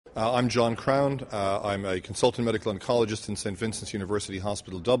I'm John Crown. I'm a consultant medical oncologist in St Vincent University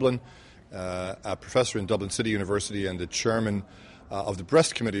Hospital, Dublin, a professor in Dublin City University and the chairman of the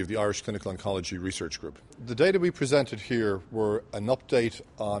Breast Committee of the Irish Clinical Oncology Research Group. The data we presented here were an update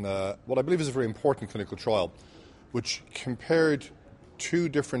on what I believe is a very important clinical trial, which compared two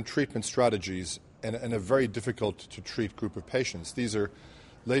different treatment strategies in a very difficult to treat group of patients. These are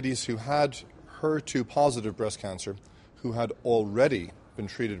ladies who had HER2 positive breast cancer, who had already been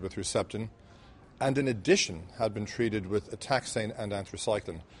treated with Herceptin, and in addition had been treated with a taxane and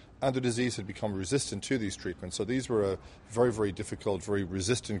anthracycline, and the disease had become resistant to these treatments. So these were a very, very difficult, very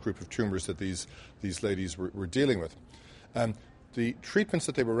resistant group of tumours that these ladies were dealing with. The treatments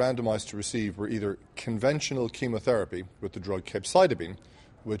that they were randomised to receive were either conventional chemotherapy with the drug capecitabine,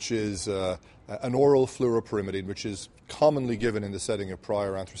 which is an oral fluoropyrimidine, which is commonly given in the setting of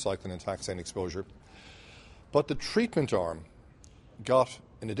prior anthracycline and taxane exposure. But the treatment arm got,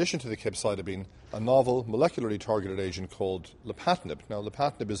 in addition to the capecitabine, a novel molecularly targeted agent called lapatinib. Now,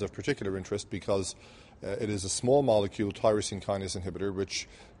 lapatinib is of particular interest because it is a small molecule tyrosine kinase inhibitor which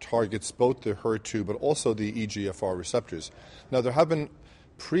targets both the HER2 but also the EGFR receptors. Now, there have been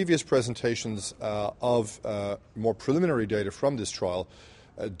previous presentations of more preliminary data from this trial,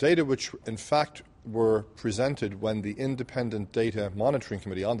 data which in fact were presented when the Independent Data Monitoring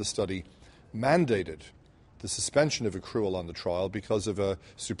Committee on the study mandated the suspension of accrual on the trial because of a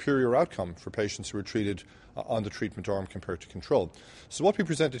superior outcome for patients who were treated on the treatment arm compared to control. So what we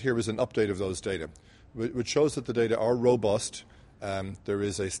presented here was an update of those data, which shows that the data are robust. There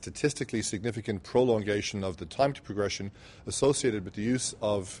is a statistically significant prolongation of the time to progression associated with the use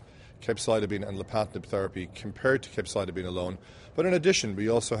of capecitabine and lapatinib therapy compared to capecitabine alone. But in addition, we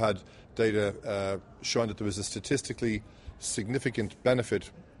also had data showing that there was a statistically significant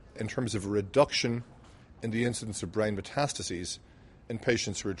benefit in terms of a reduction in the incidence of brain metastases in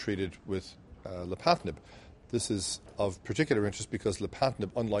patients who are treated with lapatinib. This is of particular interest because lapatinib,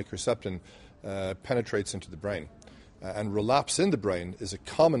 unlike Herceptin, penetrates into the brain. And relapse in the brain is a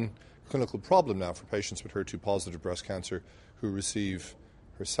common clinical problem now for patients with HER2-positive breast cancer who receive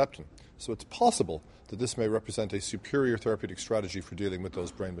Herceptin. So it's possible that this may represent a superior therapeutic strategy for dealing with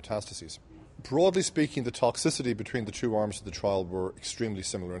those brain metastases. Broadly speaking, the toxicity between the two arms of the trial were extremely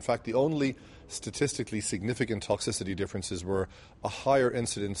similar. In fact, the only statistically significant toxicity differences were a higher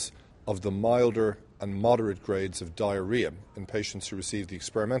incidence of the milder and moderate grades of diarrhea in patients who received the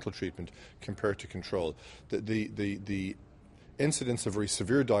experimental treatment compared to control. The incidence of very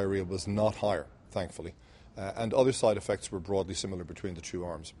severe diarrhea was not higher, thankfully, and other side effects were broadly similar between the two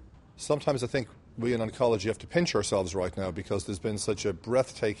arms. Sometimes I think we in oncology have to pinch ourselves right now because there's been such a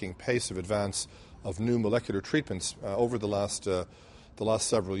breathtaking pace of advance of new molecular treatments over the last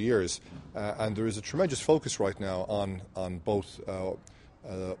several years, and there is a tremendous focus right now on both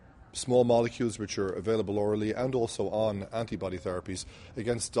small molecules which are available orally and also on antibody therapies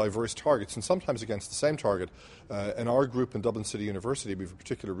against diverse targets and sometimes against the same target. In our group in Dublin City University, we have a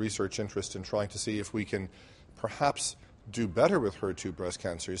particular research interest in trying to see if we can perhaps do better with HER2 breast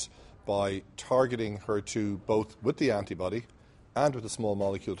cancers by targeting HER2 both with the antibody and with a small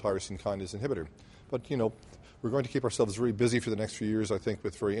molecule tyrosine kinase inhibitor. But, we're going to keep ourselves very busy for the next few years, I think,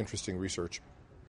 with very interesting research.